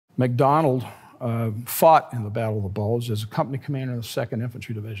MacDonald fought in the Battle of the Bulge as a company commander of the 2nd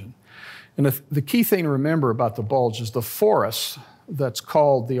Infantry Division. And the key thing to remember about the Bulge is the forest that's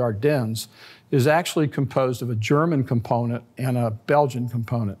called the Ardennes is actually composed of a German component and a Belgian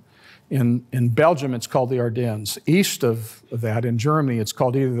component. In Belgium, it's called the Ardennes. East of that, in Germany, it's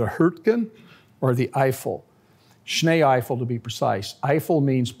called either the Hürtgen or the Eifel. Schnee Eifel, to be precise. Eifel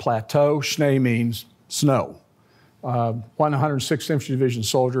means plateau, Schnee means snow. 106th Infantry Division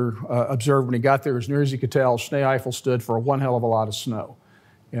soldier observed when he got there, as near as he could tell, Schnee Eifel stood for one hell of a lot of snow.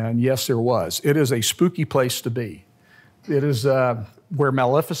 And yes, there was. It is a spooky place to be. It is where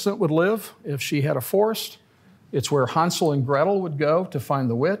Maleficent would live if she had a forest. It's where Hansel and Gretel would go to find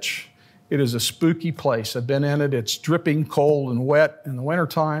the witch. It is a spooky place. I've been in it. It's dripping cold and wet in the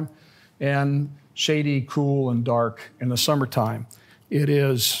wintertime and shady, cool, and dark in the summertime. It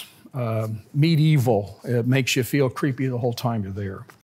is medieval. It makes you feel creepy the whole time you're there.